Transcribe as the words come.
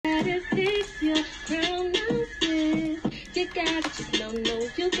don't know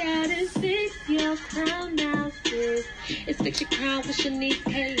you gotta fix your crown now, sis. It's Fix Your Crown with Shanice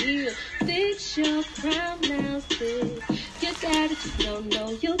K. Hill. Fix your crown now, sis. You gotta just don't know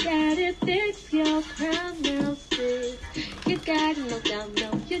you gotta fix your crown now, sis. You gotta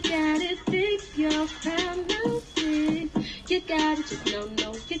no, you gotta fix your crown now, sis. You gotta just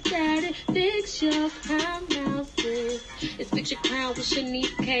no, you gotta fix your crown now, sis. It's Fix Your Crown with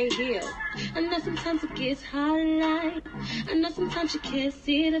Shanice K. Hill. I know sometimes it gets hard in life. I know sometimes you can't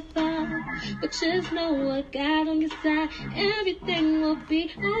see the far, but just know what God on your side. Everything will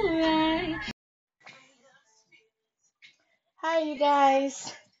be alright. Hi, you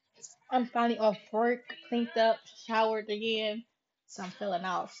guys. I'm finally off work, cleaned up, showered again. So I'm feeling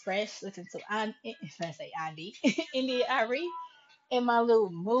all fresh. Listen to if I say Andy, India Ari in my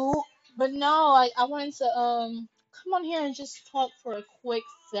little mood. But no, I wanted to come on here and just talk for a quick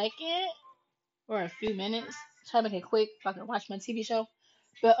second or a few minutes. Try to make it quick so I can watch my TV show.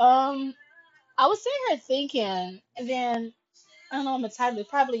 But I was sitting here thinking, and then I don't know, I'm entitled.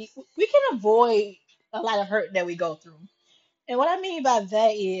 Probably we can avoid a lot of hurt that we go through. And what I mean by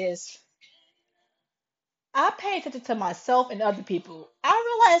that is I pay attention to myself and other people.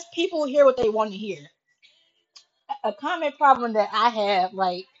 I realize people hear what they want to hear. A common problem that I have,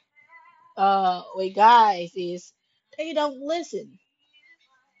 like, with guys is they don't listen.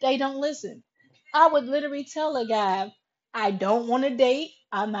 They don't listen. I would literally tell a guy, I don't want to date.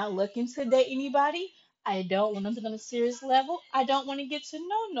 I'm not looking to date anybody. I don't want nothing on a serious level. I don't want to get to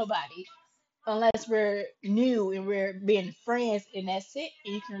know nobody unless we're new and we're being friends, and that's it.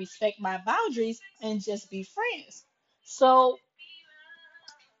 And you can respect my boundaries and just be friends. So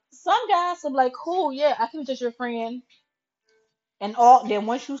some guys are like, cool, yeah, I can be just your friend. And all then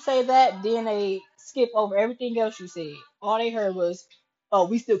once you say that, then they skip over everything else you said. All they heard was, "Oh,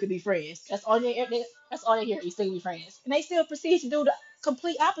 we still could be friends." That's all they hear. We still could be friends, and they still proceed to do the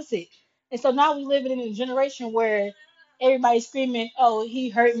complete opposite. And so now we living in a generation where everybody's screaming, "Oh, he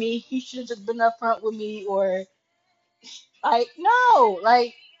hurt me. He should have just been upfront with me," or like, no,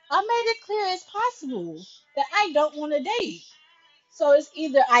 like I made it clear as possible that I don't want to date. So it's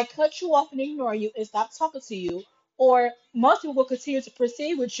either I cut you off and ignore you and stop talking to you, or most people will continue to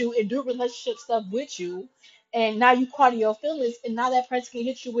proceed with you and do relationship stuff with you, and now you caught in your feelings, and now that person can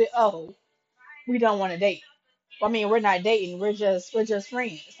hit you with, "Oh, we don't want to date." I mean, we're not dating. We're just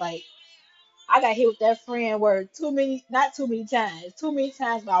friends. Like I got hit with that friend word not too many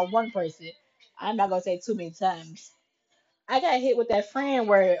times by one person. I'm not gonna say too many times. I got hit with that friend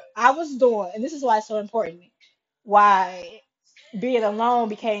where I was doing, and this is why it's so important. Why being alone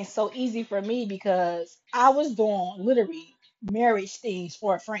became so easy for me because I was doing literally marriage things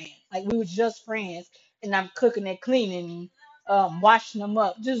for a friend. Like we were just friends, and I'm cooking and cleaning, washing them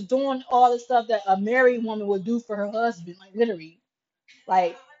up, just doing all the stuff that a married woman would do for her husband. Like literally,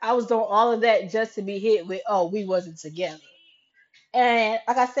 like I was doing all of that just to be hit with, "Oh, we wasn't together." And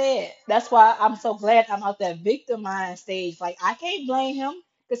like I said, that's why I'm so glad I'm out that victimized stage. Like I can't blame him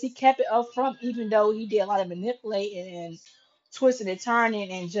because he kept it up front, even though he did a lot of manipulating and twisting and turning,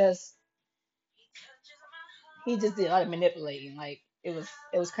 and just he just did a lot of manipulating. Like it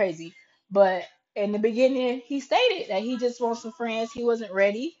was crazy. But in the beginning, he stated that he just wants some friends. He wasn't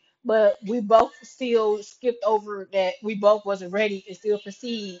ready, but we both still skipped over that. We both wasn't ready and still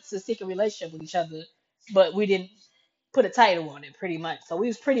proceed to seek a relationship with each other. But we didn't put a title on it, pretty much. So we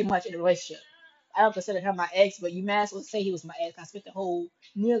was pretty much in a relationship. I don't consider him my ex, but you might as well say he was my ex. I spent the whole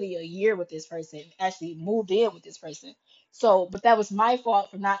nearly a year with this person, actually moved in with this person. So, but that was my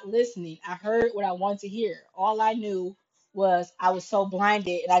fault for not listening. I heard what I wanted to hear. All I knew was I was so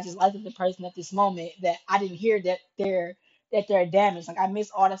blinded, and I just liked the person at this moment that I didn't hear that they're damaged. Like I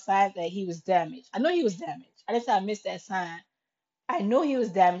missed all the signs that he was damaged. I know he was damaged. I just I missed that sign. I knew he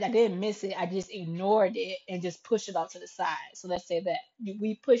was damaged. I didn't miss it. I just ignored it and just pushed it off to the side. So let's say that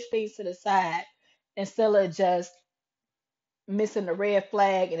we push things to the side instead of just missing the red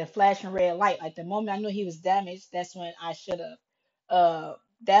flag and a flashing red light. Like the moment I knew he was damaged, that's when I should have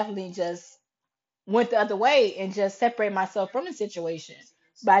definitely just went the other way and just separate myself from the situation.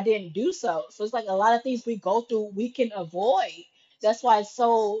 But I didn't do so. So it's like a lot of things we go through we can avoid. That's why it's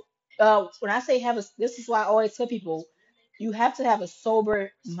so when I say this is why I always tell people you have to have a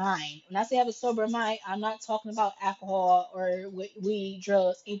sober mind. When I say have a sober mind, I'm not talking about alcohol or weed,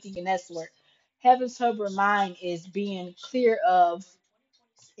 drugs, anything in that sort. Having a sober mind is being clear of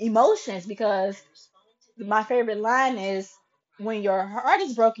emotions because my favorite line is when your heart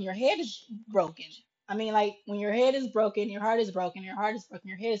is broken, your head is broken. I mean, like when your head is broken, your heart is broken, your heart is broken,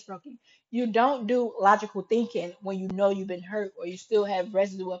 your head is broken. You don't do logical thinking when you know you've been hurt or you still have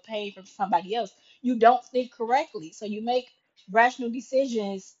residue of pain from somebody else. You don't think correctly. So you make rational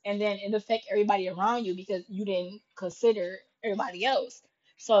decisions, and then it affect everybody around you because you didn't consider everybody else.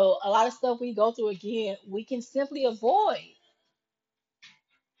 So a lot of stuff we go through again, we can simply avoid.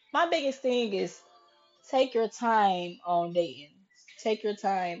 My biggest thing is take your time on dating. Take your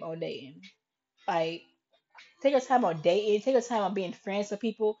time on dating. Like take your time on dating. Take your time on being friends with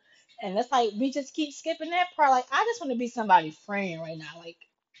people. And that's like we just keep skipping that part. Like I just want to be somebody's friend right now. Like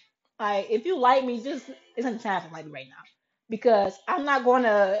if you like me, just it's not the time for like me right now because I'm not going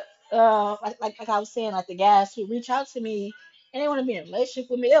to like I was saying like the guys who reach out to me and they want to be in a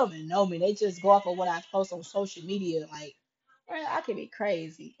relationship with me. They don't even know me. They just go off of what I post on social media. Like man, I could be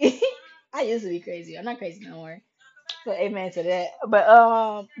crazy. I used to be crazy. I'm not crazy no more. So amen to that.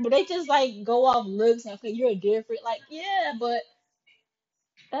 But they just like go off looks and okay, you're different. Like yeah, but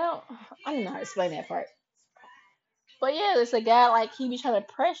I don't, I don't know how to explain that part. But yeah, it's a guy like he be trying to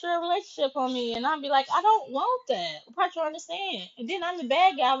pressure a relationship on me, and I'll be like, I don't want that. I'm trying to understand. And then I'm the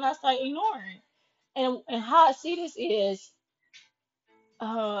bad guy when I start ignoring. And how I see this is,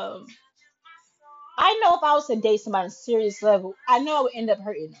 um, I know if I was to date somebody on a serious level, I know I would end up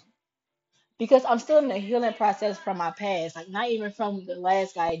hurting them because I'm still in the healing process from my past. Like not even from the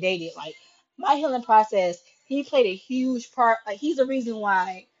last guy I dated. Like my healing process, he played a huge part. Like he's the reason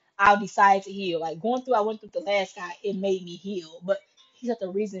why I decided to heal. Like going through, I went through the last guy, it made me heal. But he's not the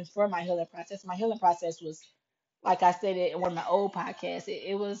reason for my healing process. My healing process was, like I said it in one of my old podcasts.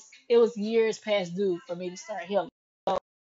 It was years past due for me to start healing.